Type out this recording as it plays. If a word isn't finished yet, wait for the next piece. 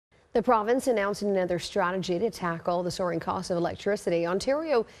The province announcing another strategy to tackle the soaring cost of electricity.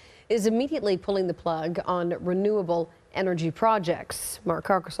 Ontario is immediately pulling the plug on renewable energy projects. Mark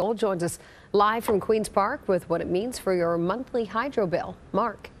Carcasole joins us live from Queen's Park with what it means for your monthly hydro bill.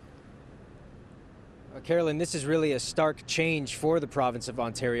 Mark. Carolyn, this is really a stark change for the province of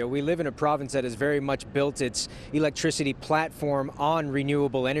Ontario. We live in a province that has very much built its electricity platform on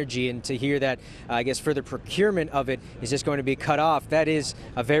renewable energy, and to hear that, I guess, further procurement of it is just going to be cut off, that is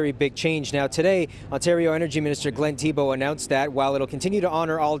a very big change. Now, today, Ontario Energy Minister Glenn Thibeault announced that while it'll continue to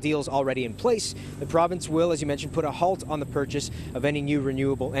honor all deals already in place, the province will, as you mentioned, put a halt on the purchase of any new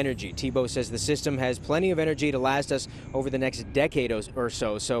renewable energy. Thibeault says the system has plenty of energy to last us over the next decade or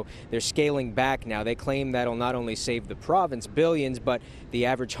so they're scaling back now. They claim that'll not only save the province billions, but the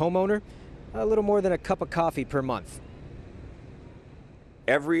average homeowner a little more than a cup of coffee per month.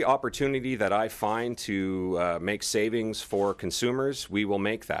 Every opportunity that I find to make savings for consumers, we will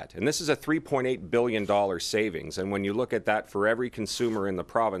make that. And this is a $3.8 billion savings. And when you look at that for every consumer in the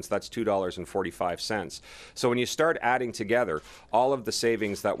province, that's $2.45. So when you start adding together all of the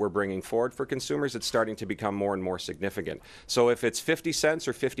savings that we're bringing forward for consumers, it's starting to become more and more significant. So if it's 50 cents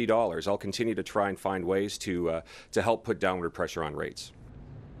or $50, I'll continue to try and find ways to help put downward pressure on rates.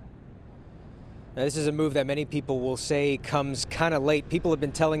 Now, this is a move that many people will say comes kind of late. People have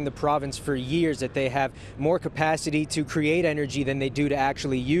been telling the province for years that they have more capacity to create energy than they do to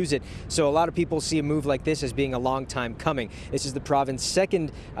actually use it. So a lot of people see a move like this as being a long time coming. This is the province's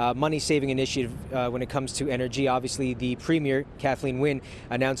second money-saving initiative when it comes to energy. Obviously, the Premier, Kathleen Wynne,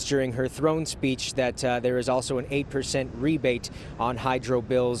 announced during her throne speech that there is also an 8% rebate on hydro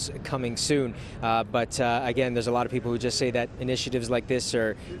bills coming soon. But again, there's a lot of people who just say that initiatives like this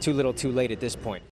are too little too late at this point.